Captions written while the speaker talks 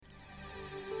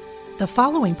The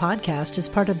following podcast is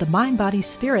part of the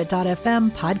MindBodySpirit.fm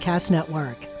podcast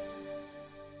network.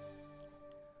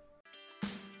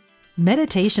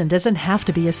 Meditation doesn't have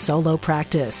to be a solo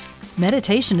practice.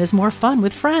 Meditation is more fun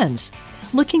with friends.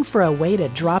 Looking for a way to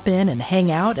drop in and hang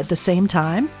out at the same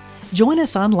time? Join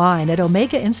us online at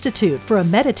Omega Institute for a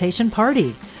meditation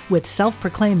party with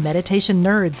self-proclaimed meditation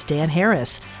nerds Dan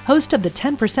Harris, host of the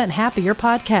 10% Happier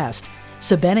podcast,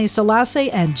 Sabene Selassie,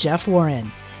 and Jeff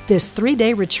Warren. This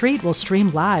 3-day retreat will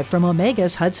stream live from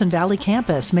Omega's Hudson Valley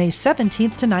campus May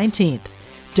 17th to 19th.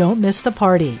 Don't miss the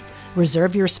party.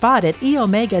 Reserve your spot at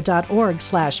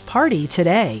eomega.org/party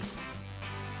today.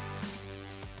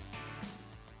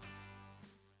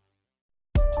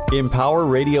 Empower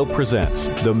Radio presents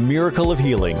The Miracle of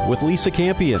Healing with Lisa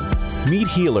Campion. Meet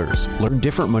healers, learn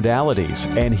different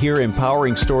modalities, and hear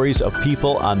empowering stories of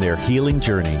people on their healing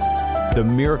journey. The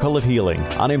Miracle of Healing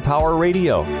on Empower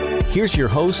Radio. Here's your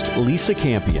host, Lisa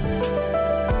Campion.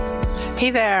 Hey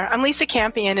there, I'm Lisa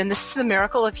Campion, and this is The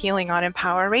Miracle of Healing on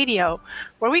Empower Radio,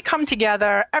 where we come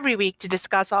together every week to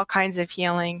discuss all kinds of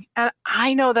healing. And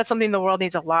I know that's something the world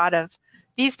needs a lot of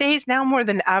these days, now more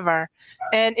than ever.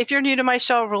 And if you're new to my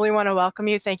show, I really want to welcome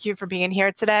you. Thank you for being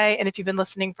here today. And if you've been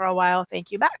listening for a while,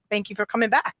 thank you back. Thank you for coming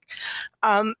back.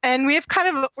 And we're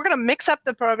going to mix up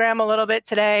the program a little bit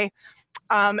today.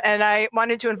 And I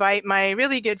wanted to invite my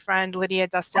really good friend, Lydia,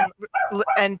 Dustin,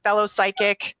 and fellow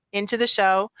psychic into the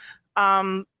show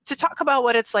to talk about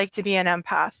what it's like to be an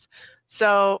empath.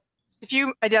 So if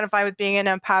you identify with being an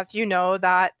empath, you know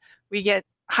that we get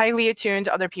highly attuned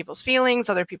to other people's feelings,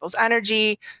 other people's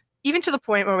energy, even to the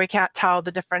point where we can't tell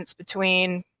the difference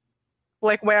between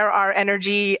like where our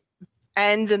energy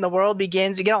ends and the world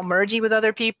begins. We get all mergy with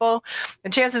other people.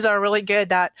 And chances are really good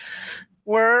that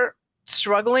we're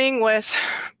struggling with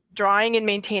drawing and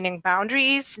maintaining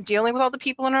boundaries, dealing with all the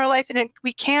people in our life, and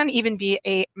we can even be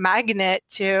a magnet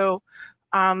to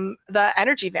the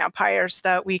energy vampires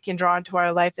that we can draw into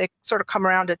our life. They sort of come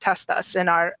around to test us in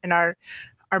our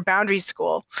boundary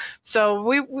school. So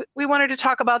we wanted to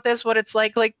talk about this, what it's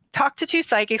like talk to two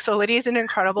psychics. So Lydia's an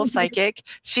incredible psychic.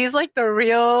 She's like the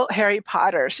real Harry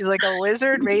Potter. She's like a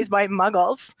wizard raised by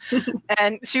muggles.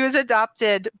 And she was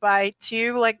adopted by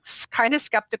two like kind of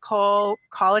skeptical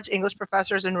college English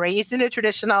professors and raised in a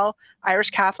traditional Irish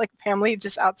Catholic family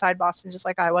just outside Boston, just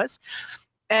like I was.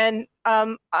 And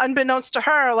unbeknownst to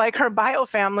her, like her bio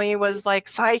family was like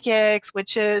psychics,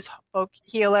 witches, folk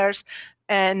healers.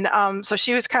 And so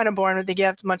she was kind of born with the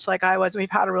gift, much like I was. We've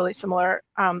had a really similar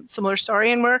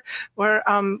story, and we're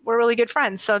really good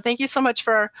friends. So thank you so much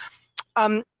for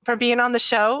being on the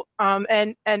show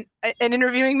and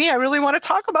interviewing me. I really want to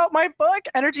talk about my book,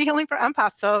 Energy Healing for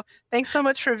Empaths. So thanks so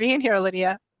much for being here,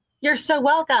 Lydia. You're so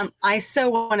welcome. I so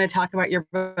want to talk about your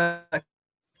book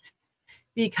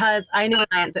because I know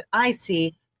clients that I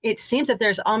see. It seems that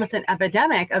there's almost an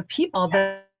epidemic of people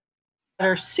that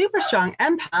are super strong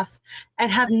empaths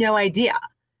and have no idea.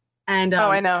 And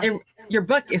I know. Your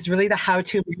book is really the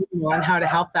how-to manual on how to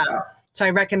help them. So I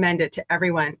recommend it to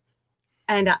everyone.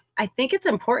 And I think it's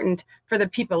important for the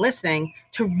people listening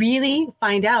to really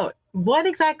find out what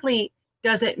exactly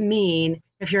does it mean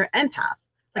if you're an empath?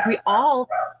 Like we all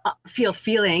feel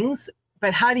feelings,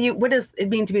 but what does it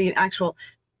mean to be an actual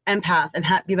empath and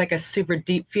be like a super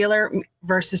deep feeler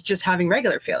versus just having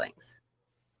regular feelings?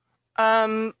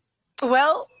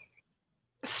 Well,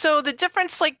 so the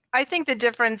difference, I think the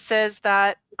difference is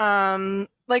that,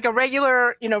 like a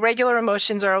regular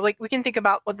emotions are like, we can think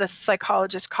about what the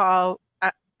psychologists call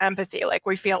empathy. Like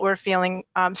we're feeling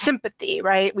sympathy,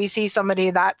 right? We see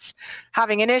somebody that's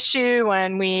having an issue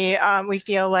and we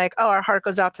feel like, oh, our heart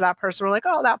goes out to that person. We're like,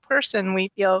 oh, that person,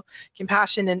 we feel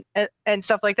compassion and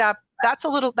stuff like that. That's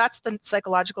the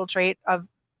psychological trait of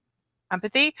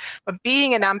empathy, but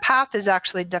being an empath is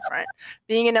actually different.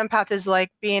 Being an empath is like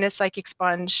being a psychic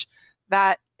sponge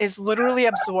that is literally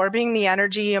absorbing the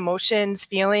energy, emotions,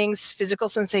 feelings, physical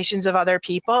sensations of other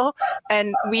people,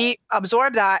 and we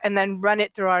absorb that and then run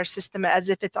it through our system as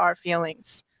if it's our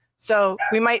feelings. So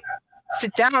we might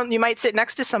sit down, you might sit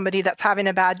next to somebody that's having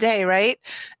a bad day, right?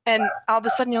 And all of a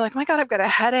sudden you're like, oh my God, I've got a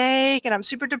headache and I'm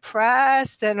super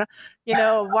depressed. And,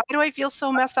 why do I feel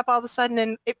so messed up all of a sudden?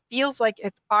 And it feels like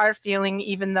it's our feeling,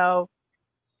 even though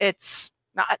it's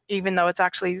not, even though it's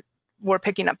actually, we're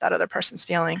picking up that other person's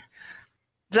feeling.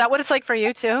 Is that what it's like for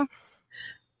you too?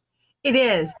 It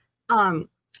is.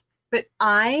 But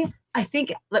I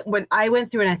think what I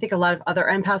went through, and I think a lot of other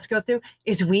empaths go through,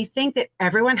 is we think that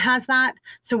everyone has that.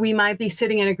 So we might be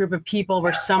sitting in a group of people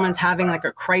where someone's having like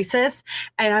a crisis.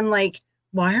 And I'm like,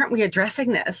 why aren't we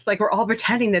addressing this? Like we're all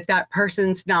pretending that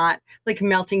person's not like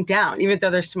melting down, even though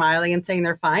they're smiling and saying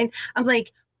they're fine. I'm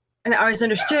like, and I always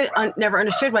never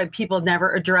understood why people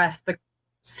never address the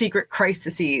secret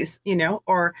crises,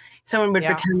 or someone would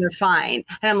pretend they're fine.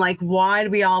 And I'm like, why do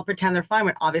we all pretend they're fine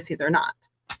when obviously they're not?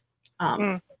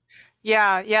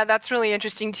 Yeah, that's really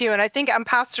interesting too. And I think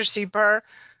empaths are super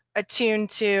attuned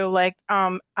to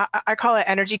I call it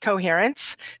energy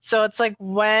coherence. So it's like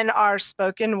when our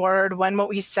spoken word, when what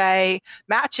we say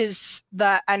matches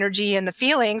the energy and the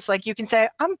feelings, like you can say,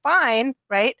 I'm fine,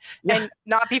 right? Yeah. And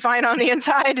not be fine on the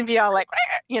inside and be all like,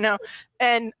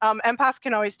 and empaths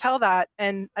can always tell that.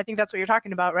 And I think that's what you're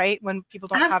talking about, right? When people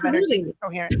don't have energy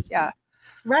coherence. Yeah.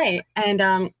 Right.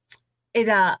 And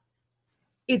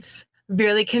it's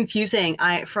really confusing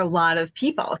for a lot of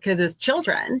people, because as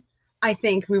children, I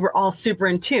think we were all super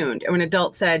in tuned. And when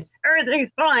adults said, everything's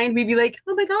fine, we'd be like,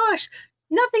 oh my gosh,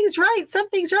 nothing's right,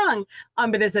 something's wrong.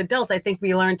 But as adults, I think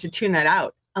we learn to tune that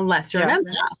out, unless you're an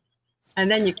empath. And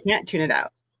then you can't tune it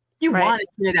out. You want to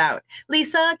tune it out.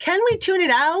 Lisa, can we tune it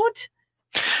out?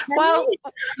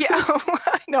 Yeah,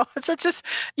 I know. It's just,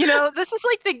 this is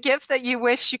like the gift that you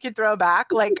wish you could throw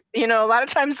back. Like, a lot of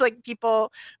times, like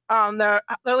people, they're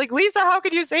like, Lisa, how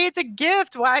could you say it's a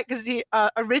gift? Why? Because the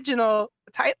original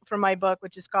title for my book,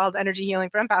 which is called Energy Healing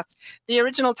for Empaths, the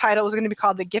original title was going to be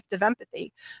called The Gift of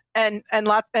Empathy, and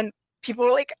people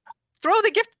were like, throw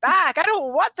the gift back. I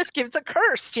don't want this gift. It's a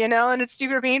curse, and it's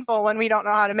super painful when we don't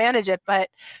know how to manage it, but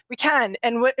we can.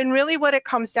 And really what it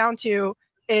comes down to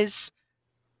is,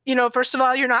 first of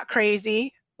all, you're not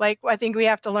crazy. Like, I think we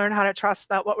have to learn how to trust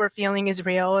that what we're feeling is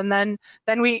real. And then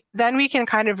we can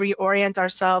kind of reorient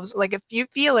ourselves. Like, if you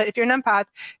feel it, if you're an empath,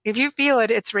 if you feel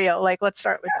it, it's real. Like, let's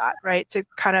start with that, right? To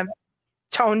kind of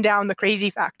tone down the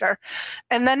crazy factor.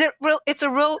 And then it's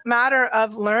a real matter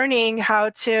of learning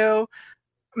how to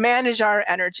manage our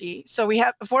energy. So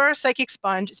if we're a psychic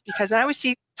sponge, it's because I always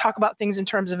talk about things in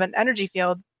terms of an energy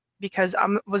field, because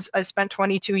I spent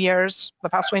the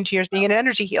past 22 years being an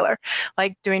energy healer,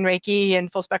 like doing Reiki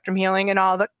and full spectrum healing and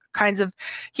all the kinds of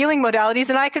healing modalities.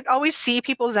 And I could always see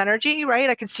people's energy, right?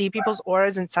 I could see people's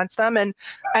auras and sense them. And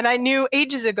I knew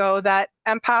ages ago that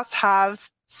empaths have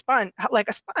like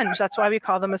a sponge. That's why we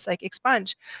call them a psychic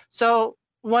sponge. So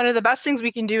one of the best things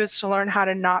we can do is to learn how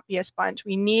to not be a sponge.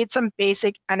 We need some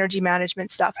basic energy management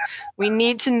stuff. We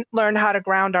need to learn how to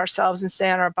ground ourselves and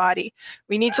stay on our body.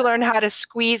 We need to learn how to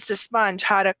squeeze the sponge,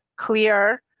 how to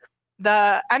clear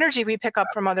the energy we pick up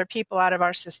from other people out of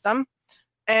our system.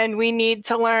 And we need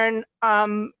to learn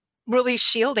really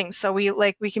shielding, so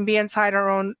we can be inside our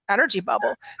own energy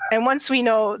bubble. And once we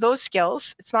know those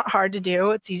skills, it's not hard to do.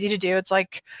 It's easy to do. It's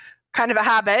like kind of a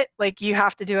habit, like you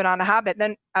have to do it on a habit,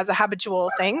 then as a habitual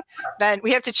thing, then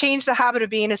we have to change the habit of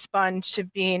being a sponge to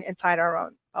being inside our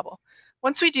own bubble.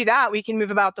 Once we do that, we can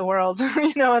move about the world,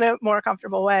 in a more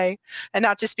comfortable way, and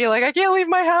not just be like, I can't leave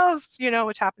my house,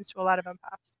 which happens to a lot of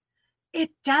empaths. It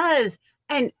does.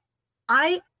 And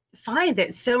I find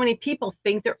that so many people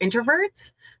think they're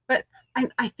introverts, but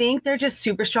I think they're just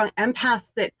super strong empaths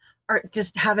that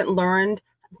just haven't learned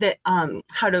that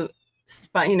how to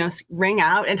ring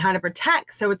out and how to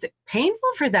protect. So it's painful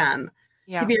for them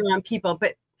to be around people,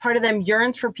 but part of them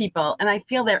yearns for people. And I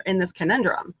feel they're in this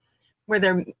conundrum where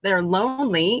they're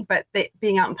lonely, but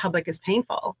being out in public is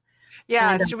painful.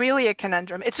 Yeah, it's really a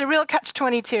conundrum. It's a real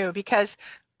catch-22, because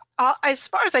as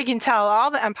far as I can tell, all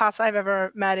the empaths I've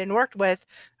ever met and worked with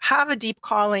have a deep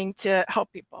calling to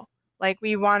help people. Like,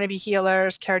 we want to be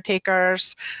healers,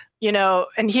 caretakers,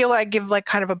 and healer, I give like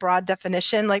kind of a broad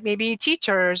definition, like maybe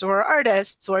teachers or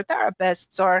artists or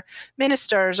therapists or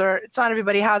ministers, or it's not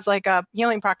everybody has like a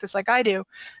healing practice like I do.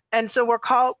 And so we're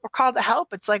called to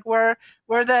help. It's like we're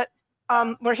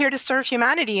here to serve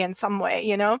humanity in some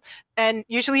way, and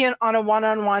usually on a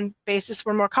one-on-one basis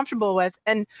we're more comfortable with.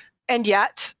 And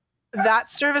yet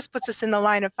that service puts us in the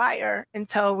line of fire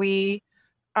until we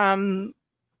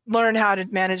learn how to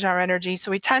manage our energy.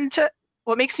 So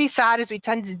what makes me sad is we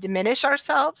tend to diminish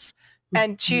ourselves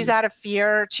and choose out of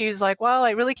fear, like, well,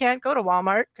 I really can't go to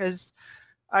Walmart because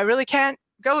I really can't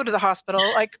go to the hospital.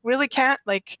 Like, really can't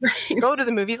go to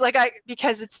the movies,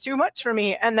 because it's too much for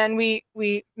me. And then we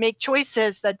make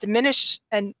choices that diminish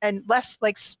and less,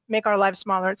 make our lives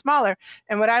smaller and smaller.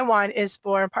 And what I want is,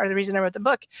 part of the reason I wrote the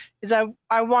book is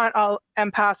I want all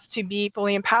empaths to be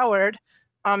fully empowered,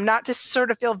 not to sort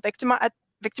of feel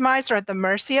victimized or at the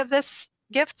mercy of this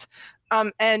gift,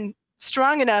 and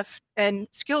strong enough and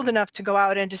skilled enough to go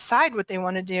out and decide what they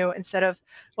want to do, instead of,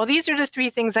 well, these are the 3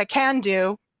 things I can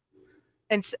do.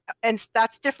 And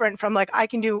that's different from I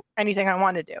can do anything I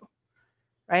want to do.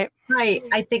 Right. Right.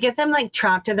 I think if them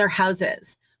trapped in their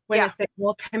houses, if they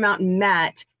all came out and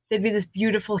met, there'd be this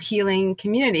beautiful healing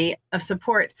community of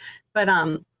support. But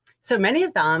So many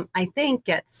of them, I think,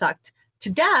 get sucked to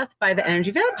death by the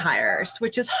energy vampires,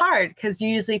 which is hard because you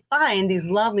usually find these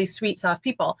lovely, sweet, soft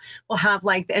people will have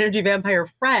like the energy vampire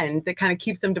friend that kind of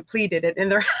keeps them depleted in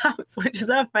their house, which is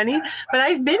not funny. But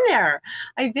I've been there.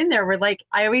 Where like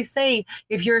I always say,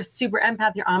 if you're a super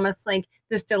empath, you're almost like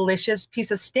this delicious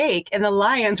piece of steak and the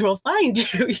lions will find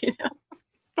you, you know?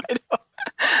 I know.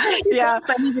 It's Yeah. so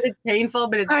funny, but it's painful,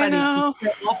 but it's I funny. know.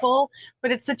 It's so awful,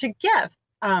 but it's such a gift.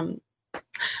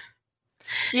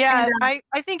 Yeah, And,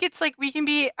 I think it's like we can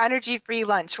be energy free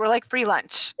lunch. We're like free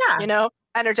lunch, yeah. you know,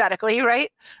 energetically,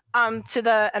 right? To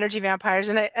the energy vampires.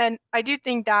 And I do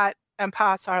think that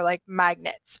empaths are like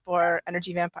magnets for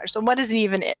energy vampires. So what is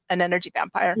even an energy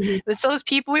vampire? Mhm. It's those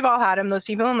people, we've all had them, those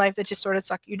people in life that just sort of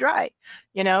suck you dry,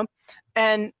 you know?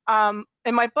 And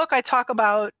in my book, I talk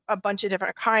about a bunch of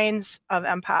different kinds of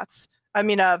empaths,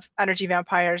 of energy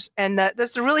vampires. And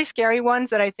there's the really scary ones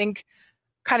that I think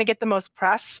kind of get the most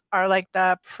press are like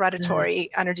the predatory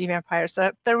energy vampires,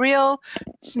 the real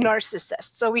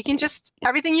narcissists. So we can just,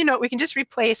 everything we can just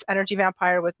replace energy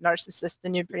vampire with narcissist,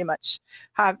 and you pretty much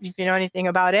have, if you know anything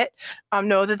about it,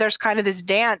 know that there's kind of this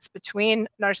dance between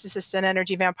narcissists and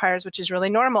energy vampires, which is really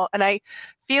normal. And I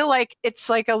feel like it's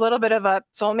like a little bit of a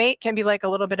soulmate, can be like a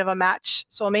little bit of a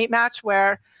soulmate match,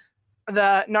 where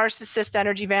the narcissist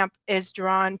energy vamp is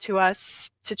drawn to us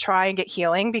to try and get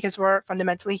healing because we're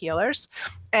fundamentally healers.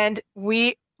 And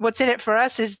what's in it for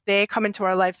us is they come into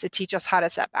our lives to teach us how to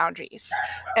set boundaries.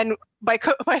 And by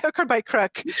hook or by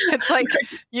crook, it's like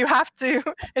you have to,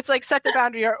 it's like set the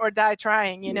boundary or die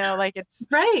trying, like it's.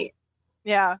 Right.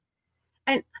 Yeah.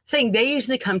 And saying they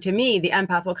usually come to me, the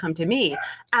empath will come to me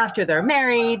after they're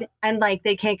married and like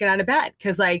they can't get out of bed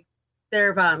because like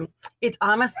they're, it's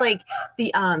almost like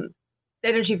the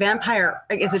energy vampire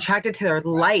is attracted to their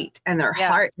light and their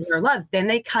heart and their love. Then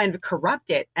they kind of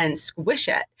corrupt it and squish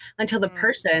it until the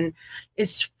person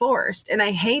is forced. And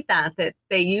I hate that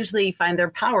they usually find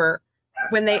their power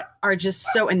when they are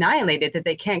just so annihilated that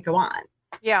they can't go on.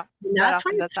 Yeah. And that's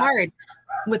why it's hard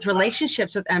with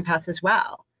relationships with empaths as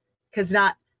well. Because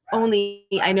not only,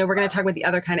 I know we're going to talk about the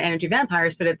other kind of energy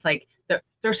vampires, but it's like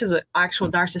there's an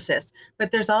actual narcissist,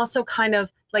 but there's also kind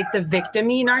of like the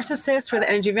victim-y narcissist where the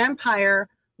energy vampire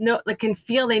can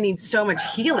feel they need so much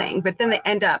healing, but then they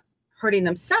end up hurting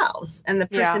themselves and the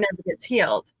person never gets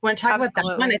healed. Want to talk about that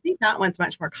one? I think that one's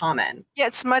much more common. Yeah,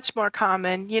 it's much more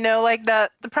common. Like the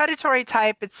predatory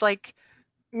type, it's like,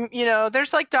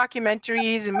 there's like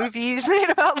documentaries and movies made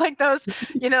about like those,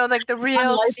 like the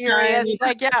real serious,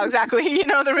 like, yeah, exactly.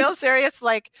 The real serious,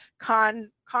 like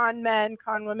con men,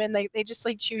 con women, they just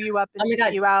like chew you up and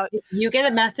spit you out. If you get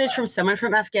a message from someone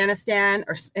from Afghanistan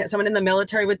or someone in the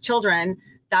military with children,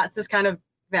 that's this kind of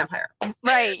vampire.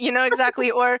 Right.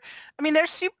 Exactly. Or,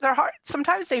 they're hard.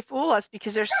 Sometimes they fool us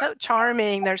because they're so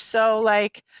charming. They're so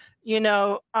like,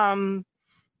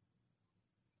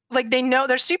 like they know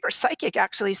they're super psychic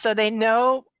actually. So they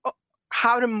know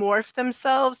how to morph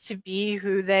themselves to be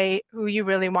who you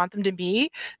really want them to be.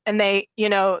 And they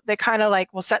kind of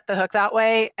like will set the hook that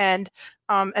way. And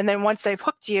then once they've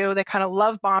hooked you, they kind of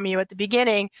love bomb you at the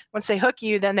beginning. Once they hook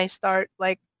you, then they start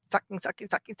like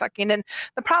sucking. And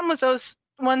the problem with those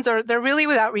ones they're really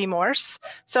without remorse.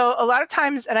 So a lot of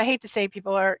times, and I hate to say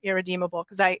people are irredeemable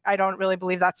because I don't really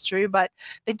believe that's true, but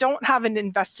they don't have an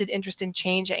invested interest in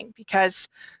changing because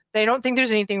they don't think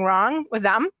there's anything wrong with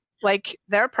them. Like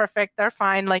they're perfect, they're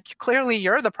fine. Like clearly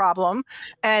you're the problem,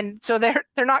 and so they're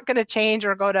not going to change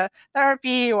or go to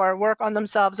therapy or work on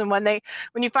themselves. And when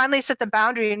you finally set the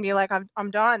boundary and be like,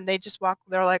 I'm done, they just walk.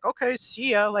 They're like, okay,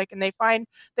 see ya. Like, and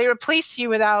they replace you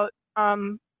without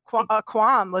a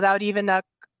qualm, without even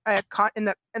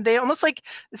and they almost like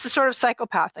it's a sort of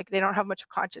psychopath. Like they don't have much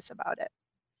conscious about it.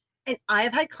 And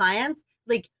I've had clients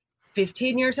like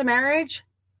 15 years of marriage,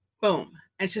 boom.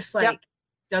 And it's just like,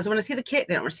 doesn't want to see the kid.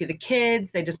 They don't want to see the kids.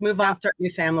 They just move on, start a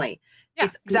new family. Yeah,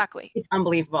 exactly. It's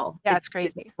unbelievable. Yeah, it's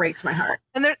crazy. It breaks my heart.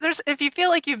 And there's if you feel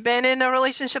like you've been in a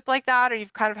relationship like that, or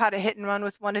you've kind of had a hit and run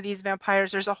with one of these vampires,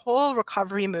 there's a whole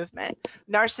recovery movement,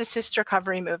 narcissist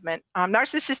recovery movement,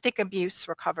 narcissistic abuse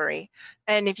recovery.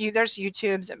 And there's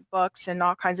YouTubes and books and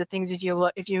all kinds of things. If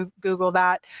you Google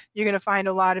that, you're going to find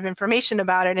a lot of information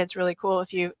about it. And it's really cool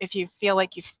if you feel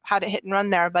like you've had a hit and run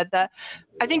there. But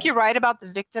I think you're right about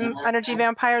the victim energy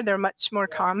vampire. They're much more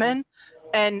common.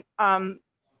 And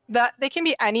that they can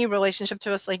be any relationship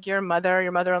to us, like your mother,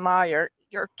 your mother-in-law, your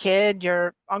kid,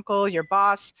 your uncle, your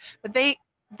boss, but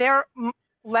they're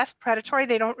less predatory.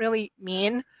 They don't really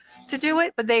mean to do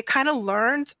it, but they kind of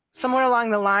learned somewhere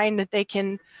along the line that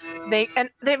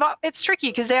it's tricky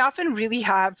because they often really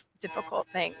have difficult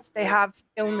things. They have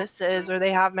illnesses, or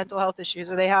they have mental health issues,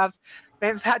 or they have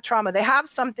they've had trauma. They have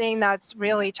something that's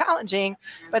really challenging,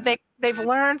 but they've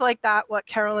learned like that, what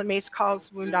Carolyn Mace calls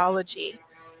woundology.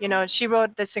 You know, she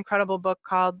wrote this incredible book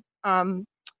called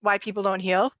Why People Don't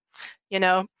Heal, you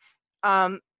know,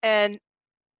 and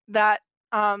that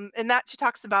she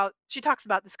talks about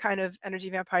this kind of energy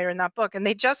vampire in that book. And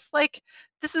they just like,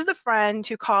 this is the friend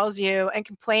who calls you and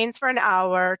complains for an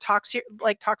hour, talks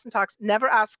and talks, never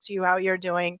asks you how you're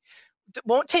doing,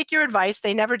 won't take your advice.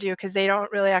 They never do, because they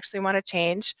don't really actually want to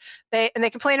change. They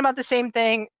complain about the same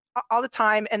thing all the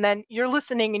time, and then you're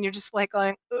listening and you're just like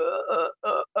going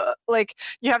like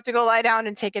you have to go lie down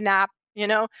and take a nap. You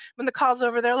know, when the call's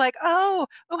over, they're like, oh,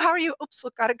 how are you? Oops,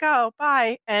 look, gotta go,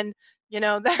 bye. And you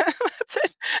know, that's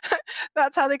it.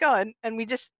 That's how they go. And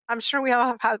I'm sure we all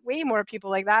have had way more people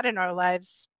like that in our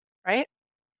lives, right?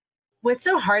 What's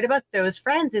so hard about those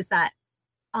friends is that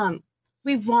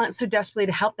we want so desperately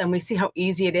to help them. We see how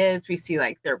easy it is. We see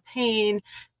like their pain,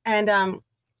 and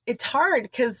it's hard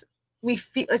because we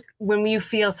feel like when you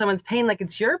feel someone's pain, like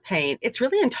it's your pain, it's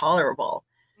really intolerable.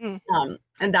 And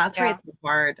that's why it's so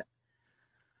hard.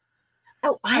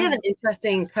 Oh, I have an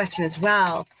interesting question as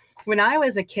well. When I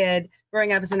was a kid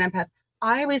growing up as an empath,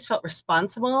 I always felt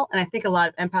responsible, and I think a lot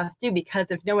of empaths do,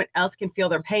 because if no one else can feel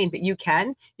their pain, but you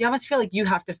can, you almost feel like you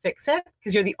have to fix it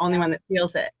because you're the only one that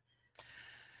feels it.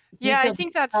 Yeah, I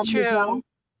think that's true.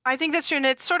 I think that's true. And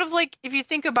it's sort of like, if you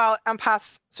think about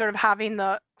empaths sort of having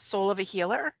the soul of a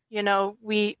healer, you know,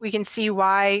 we can see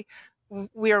why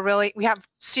we have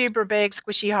super big,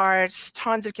 squishy hearts,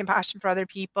 tons of compassion for other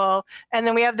people. And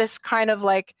then we have this kind of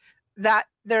like that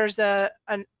there's a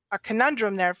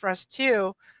conundrum there for us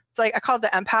too. It's like, I call it the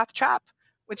empath trap,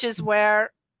 which is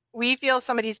where we feel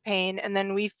somebody's pain and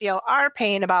then we feel our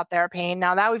pain about their pain.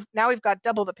 Now we've got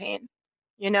double the pain,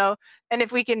 you know, and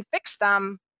if we can fix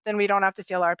them, then we don't have to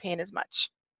feel our pain as much.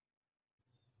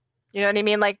 You know what I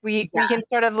mean? Like we can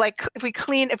sort of like,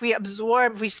 if we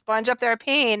absorb, if we sponge up their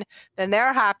pain, then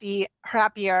they're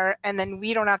happier, and then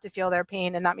we don't have to feel their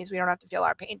pain, and that means we don't have to feel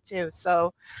our pain too.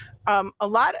 So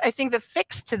I think the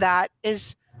fix to that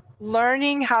is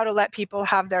learning how to let people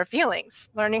have their feelings,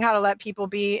 learning how to let people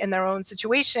be in their own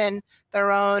situation,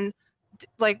 their own,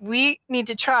 like, we need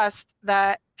to trust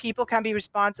that people can be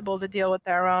responsible to deal with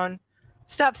their own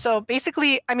stuff. So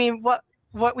basically, I mean,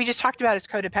 what we just talked about is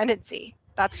codependency.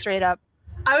 That's straight up.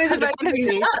 I was about to bring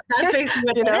that up. That's basically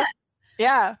what it is.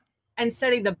 Yeah. And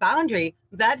setting the boundary,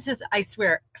 that's just, I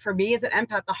swear, for me as an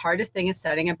empath, the hardest thing is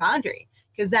setting a boundary.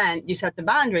 Because then you set the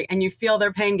boundary and you feel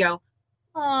their pain go,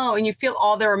 oh, and you feel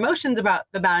all their emotions about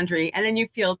the boundary, and then you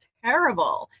feel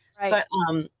terrible. Right.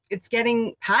 But it's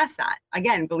getting past that.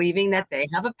 Again, believing that they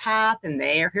have a path and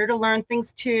they are here to learn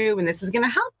things too, and this is going to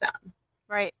help them.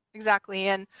 Right, exactly.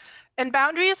 And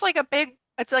boundary is like a big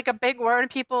word,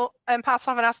 and people, empaths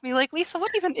often ask me, like, Lisa,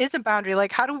 what even is a boundary?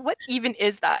 Like, what even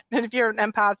is that? And if you're an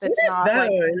empath, it's not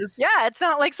like, it's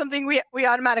not like something we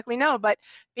automatically know. But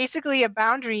basically, a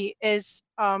boundary is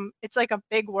it's like a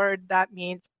big word that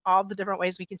means all the different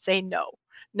ways we can say no.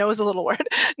 No is a little word.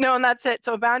 No, and that's it.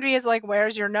 So a boundary is like,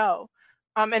 where's your no?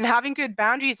 And having good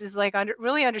boundaries is like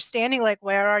really understanding like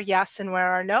where our yes and where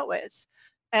our no is.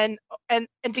 And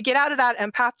to get out of that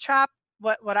empath trap,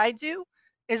 what I do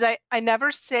is I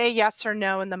never say yes or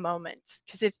no in the moment.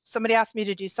 Because if somebody asks me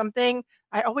to do something,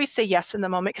 I always say yes in the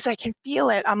moment because I can feel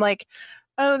it. I'm like,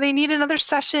 oh, they need another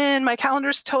session. My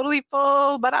calendar's totally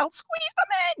full, but I'll squeeze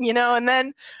them in, you know, and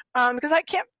then because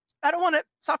I don't want to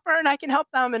suffer, and I can help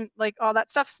them, and like all that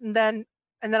stuff. And then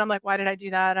I'm like, why did I do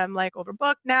that? I'm like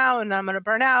overbooked now, and I'm going to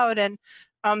burn out. And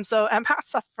so empaths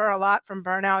suffer a lot from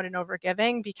burnout and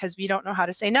overgiving because we don't know how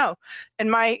to say no. And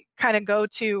my kind of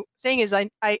go-to thing is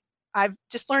I've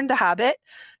just learned the habit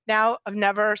now of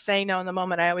never saying no in the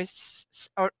moment. I always,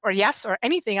 or yes, or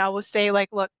anything, I will say like,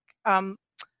 look,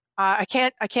 I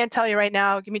can't tell you right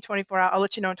now. Give me 24 hours. I'll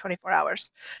let you know in 24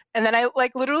 hours. And then I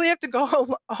like literally have to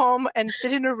go home and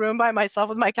sit in a room by myself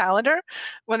with my calendar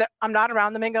when I'm not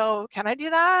around them and go, can I do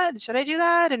that? Should I do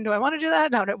that? And do I want to do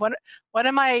that? No, what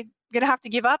am I going to have to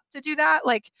give up to do that?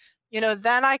 Like, you know,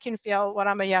 then I can feel what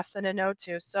I'm a yes and a no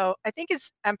to. So I think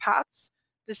as empaths,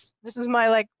 this is my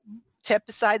like tip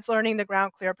besides learning the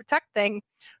ground clear protect thing.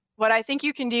 What I think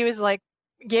you can do is like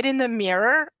get in the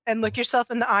mirror and look yourself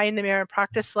in the eye in the mirror and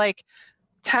practice like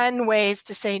 10 ways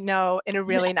to say no in a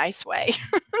really nice way.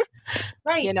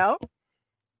 Right. You know?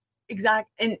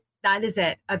 Exactly. And that is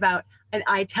it about, and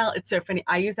it's so funny.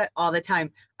 I use that all the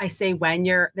time. I say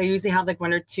they usually have like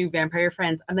one or two vampire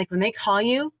friends. I'm like, when they call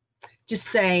you, just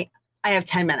say, I have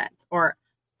 10 minutes, or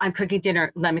I'm cooking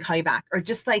dinner, let me call you back. Or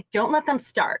just like, don't let them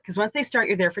start. Because once they start,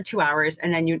 you're there for 2 hours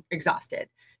and then you're exhausted.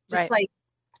 Just like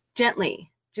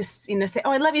gently just, say,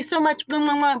 oh, I love you so much, blah,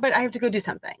 blah, blah, but I have to go do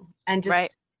something. And just,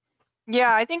 Right.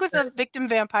 Yeah, I think with the victim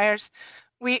vampires,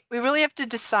 we really have to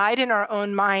decide in our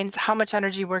own minds how much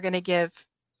energy we're going to give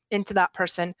into that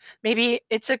person. Maybe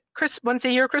it's a once a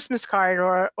year Christmas card,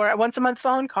 or a once a month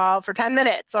phone call for 10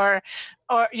 minutes, or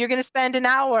you're going to spend an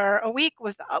hour a week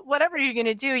with whatever you're going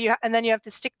to do. And then you have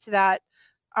to stick to that,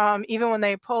 even when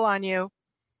they pull on you.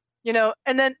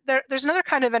 And then there's another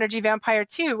kind of energy vampire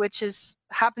too, which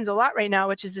happens a lot right now,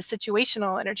 which is the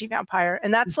situational energy vampire.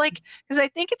 And that's like, because I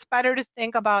think it's better to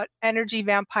think about energy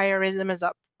vampirism as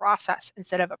a process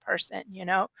instead of a person,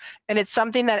 and it's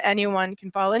something that anyone can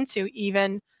fall into,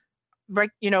 even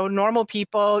normal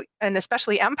people, and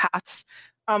especially empaths.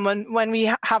 When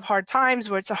we have hard times,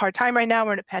 where it's a hard time right now,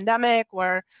 we're in a pandemic,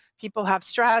 where people have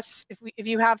stress. If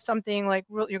you have something like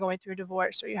you're going through a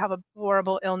divorce, or you have a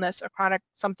horrible illness or chronic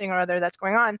something or other that's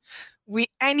going on,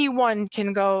 anyone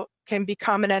can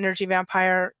become an energy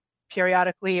vampire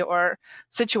periodically or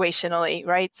situationally,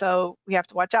 right? So we have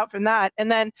to watch out from that.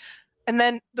 And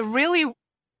then the really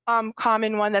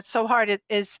common one that's so hard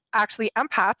is actually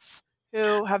empaths,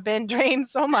 who have been drained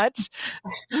so much.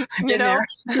 Yeah,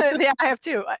 I have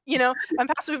too.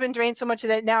 Empaths who've been drained so much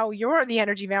that now you're the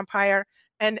energy vampire,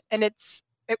 and it's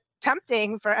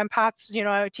tempting for empaths.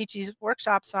 I would teach these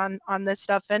workshops on this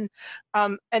stuff, and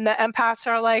the empaths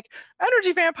are like,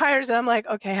 energy vampires, and I'm like,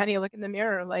 okay, honey, look in the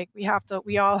mirror. Like,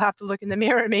 we all have to look in the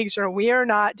mirror and make sure we are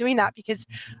not doing that, because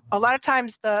a lot of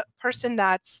times the person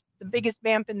that's the biggest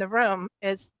vamp in the room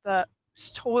is the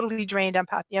totally drained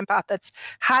empath, the empath that's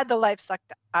had the life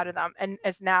sucked out of them, and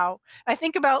is now, I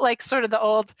think about like sort of the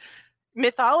old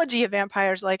mythology of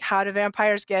vampires, like, how do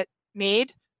vampires get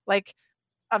made? Like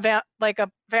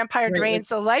a vampire drains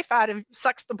the life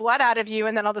sucks the blood out of you,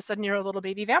 and then all of a sudden you're a little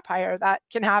baby vampire. That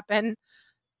can happen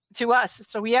to us.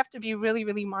 So we have to be really,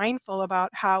 really mindful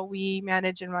about how we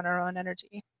manage and run our own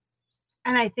energy.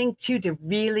 And I think too, to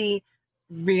really,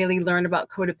 really learn about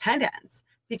codependence,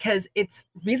 because it's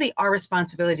really our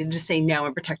responsibility to just say no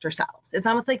and protect ourselves. It's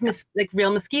almost like like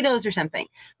real mosquitoes or something.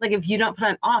 Like, if you don't put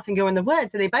on off and go in the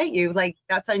woods and they bite you, like,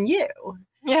 that's on you.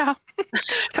 Yeah,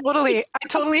 totally. It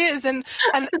totally is. And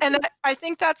I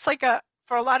think that's like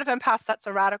for a lot of empaths, that's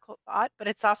a radical thought, but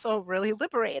it's also really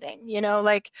liberating,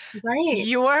 like, right.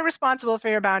 You are responsible for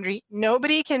your boundary.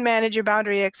 Nobody can manage your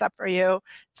boundary except for you.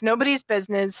 It's nobody's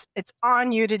business. It's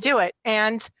on you to do it.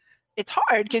 And it's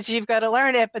hard because you've got to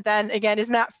learn it. But then again,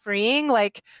 isn't that freeing?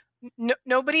 Like,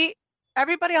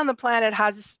 everybody on the planet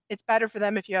it's better for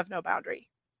them if you have no boundary,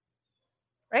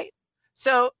 right?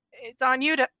 So it's on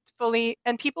you to fully,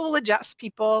 and people will adjust.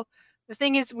 The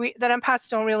thing is, that empaths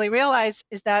don't really realize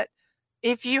is that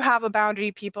if you have a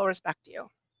boundary, people respect you.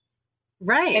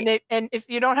 Right. And if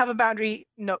you don't have a boundary,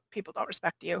 no, people don't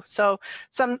respect you. So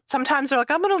sometimes they're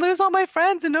like, I'm going to lose all my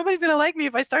friends and nobody's going to like me.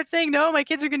 If I start saying no, my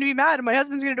kids are going to be mad and my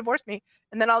husband's going to divorce me.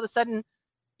 And then all of a sudden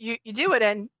you do it,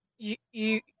 and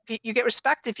you get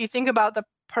respect. If you think about the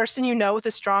person with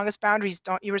the strongest boundaries,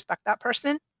 don't you respect that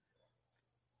person?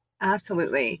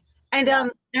 Absolutely.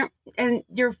 And and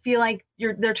you feel like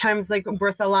their time's like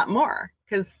worth a lot more,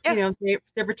 because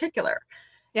they're particular.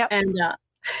 Yeah. And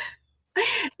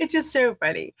it's just so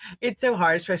funny. It's so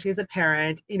hard, especially as a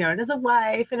parent, and as a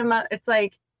wife and a mother. It's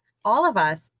like all of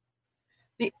us.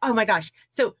 Oh my gosh.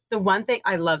 So the one thing,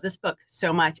 I love this book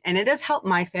so much, and it has helped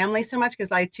my family so much,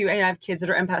 because I have kids that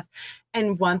are empaths.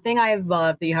 And one thing I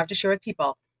love that you have to share with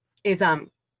people is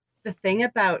the thing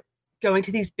about going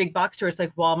to these big box stores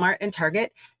like Walmart and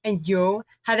Target, and you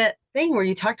had a thing where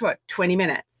you talked about 20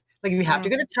 minutes. Like, if you have to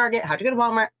go to Target, have to go to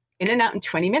Walmart, in and out in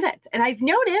 20 minutes. And I've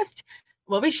noticed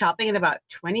we'll be shopping in about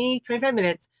 20, 25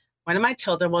 minutes. One of my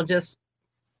children will just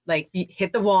like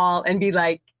hit the wall and be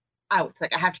like, out.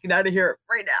 Like, I have to get out of here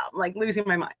right now. I'm like losing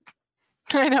my mind.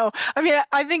 I know. I mean,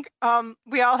 I think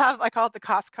we all have, I call it the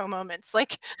Costco moments.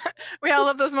 Like, we all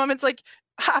have those moments, like,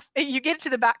 you get to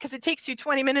the back, because it takes you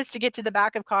 20 minutes to get to the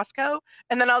back of Costco,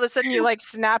 and then all of a sudden you like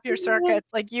snap your circuits,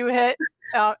 like you hit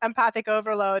empathic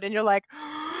overload, and you're like,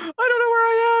 I don't know where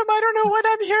I am, I don't know what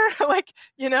I'm here. Like,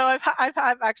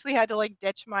 I've actually had to like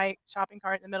ditch my shopping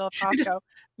cart in the middle of Costco,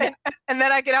 and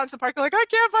then I get out into the park, like, I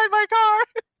can't find my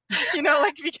car.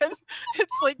 Like, because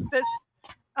it's like this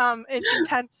it's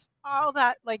intense, all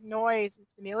that like noise and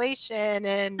stimulation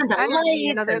and energy,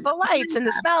 and the lights and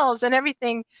the smells and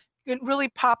everything can really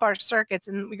pop our circuits,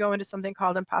 and we go into something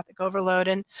called empathic overload.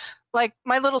 And like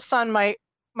my little son, my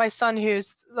son,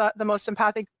 who's the most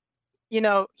empathic,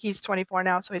 he's 24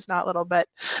 now, so he's not little, but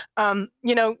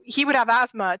he would have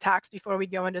asthma attacks before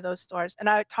we'd go into those stores, and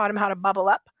I taught him how to bubble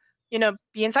up,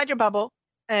 be inside your bubble,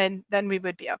 and then we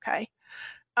would be okay.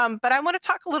 But I want to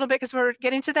talk a little bit, because we're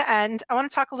getting to the end. I want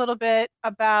to talk a little bit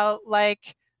about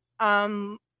like,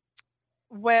 let's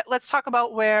talk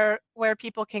about where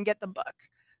people can get the book.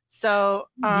 So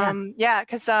Yeah.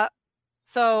 because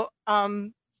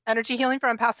Energy Healing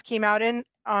for Empaths came out in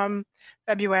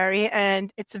February,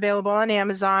 and it's available on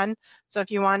Amazon. So if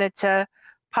you wanted to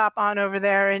pop on over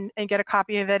there and get a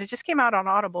copy of it. It just came out on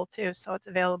Audible too, so it's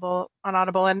available on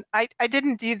Audible. And I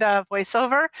didn't do the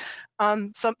voiceover.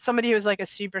 Somebody who was like a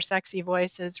super sexy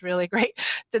voice is really great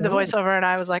did the voiceover, and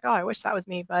I was like, oh, I wish that was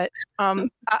me. But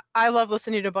I love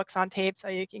listening to books on tape, so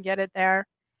you can get it there.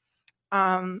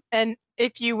 And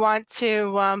if you want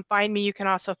to find me, you can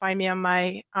also find me on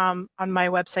my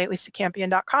website,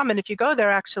 lisacampion.com. And if you go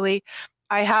there, actually,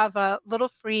 I have a little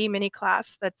free mini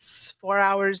class that's 4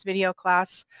 hours video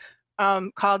class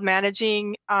called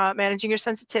Managing Your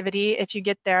Sensitivity. If you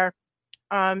get there,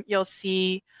 you'll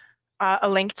see a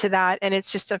link to that, and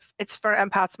it's for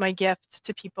empaths, my gift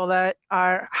to people that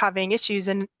are having issues,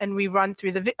 and we run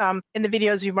through in the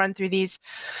videos, we run through these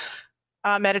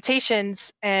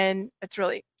meditations, and it's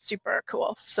really super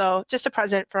cool. So just a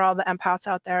present for all the empaths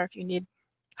out there if you need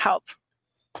help.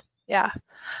 Yeah.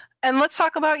 And let's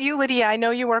talk about you, Lydia. I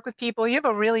know you work with people. You have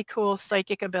a really cool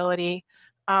psychic ability.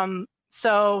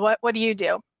 So what do you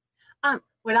do?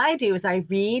 What I do is I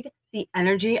read the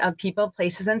energy of people,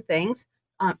 places, and things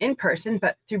in person,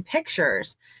 but through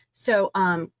pictures. So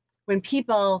when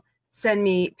people send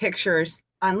me pictures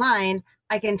online,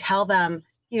 I can tell them,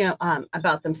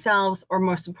 about themselves, or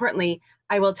most importantly,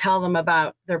 I will tell them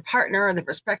about their partner or the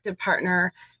prospective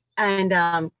partner. And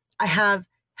I have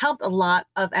helped a lot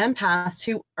of empaths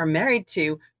who are married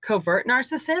to covert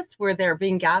narcissists, where they're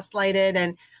being gaslighted,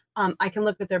 and I can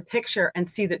look at their picture and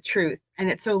see the truth. And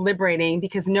it's so liberating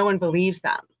because no one believes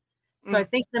them. So I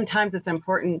think sometimes it's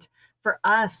important for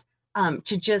us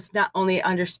to just not only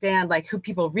understand like who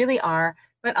people really are,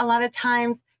 but a lot of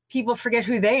times people forget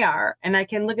who they are. And I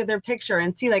can look at their picture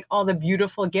and see like all the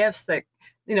beautiful gifts that,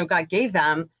 God gave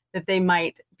them that they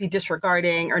might be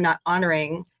disregarding or not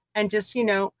honoring, and just,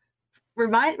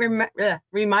 remind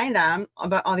them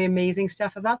about all the amazing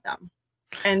stuff about them.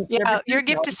 And yeah, your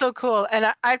gift is so cool. And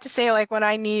I have to say, like, when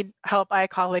I need help, I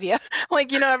call Lydia.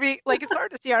 Like, it's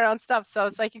hard to see our own stuff. So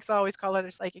psychics always call other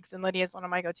psychics, and Lydia is one of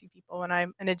my go-to people when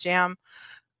I'm in a jam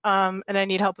and I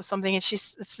need help with something. And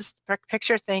it's this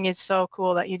picture thing is so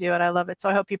cool that you do it. I love it. So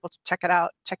I hope people check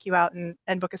you out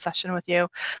and book a session with you.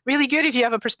 Really good if you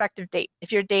have a prospective date.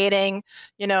 If you're dating,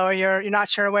 or you're not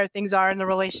sure where things are in the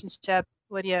relationship,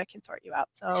 Lydia can sort you out.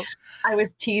 So I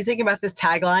was teasing about this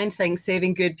tagline saying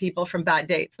saving good people from bad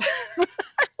dates.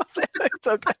 It's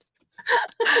so good.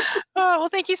 Oh, well,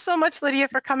 thank you so much, Lydia,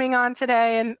 for coming on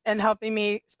today and helping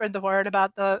me spread the word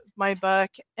about my book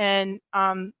and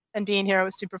being here. It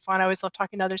was super fun. I always love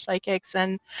talking to other psychics,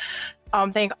 and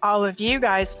thank all of you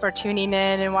guys for tuning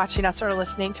in and watching us or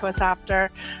listening to us after.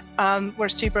 We're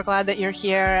super glad that you're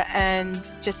here, and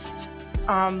just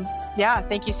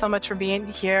thank you so much for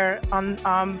being here on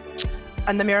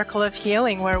the Miracle of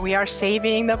Healing, where we are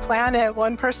saving the planet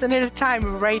one person at a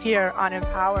time, right here on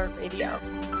Empower Radio.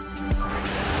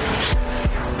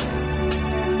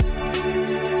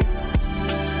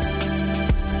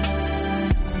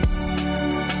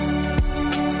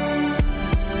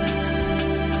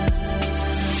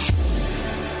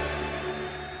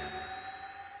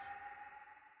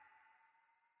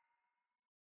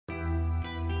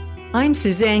 I'm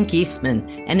Suzanne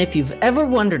Giesman, and if you've ever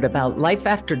wondered about life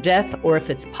after death or if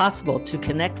it's possible to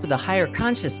connect with a higher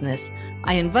consciousness,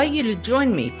 I invite you to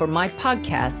join me for my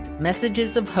podcast,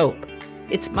 Messages of Hope.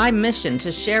 It's my mission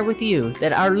to share with you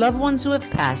that our loved ones who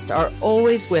have passed are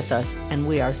always with us, and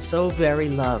we are so very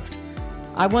loved.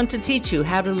 I want to teach you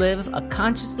how to live a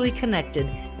consciously connected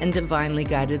and divinely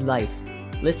guided life.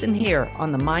 Listen here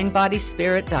on the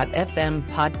mindbodyspirit.fm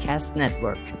podcast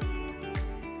network.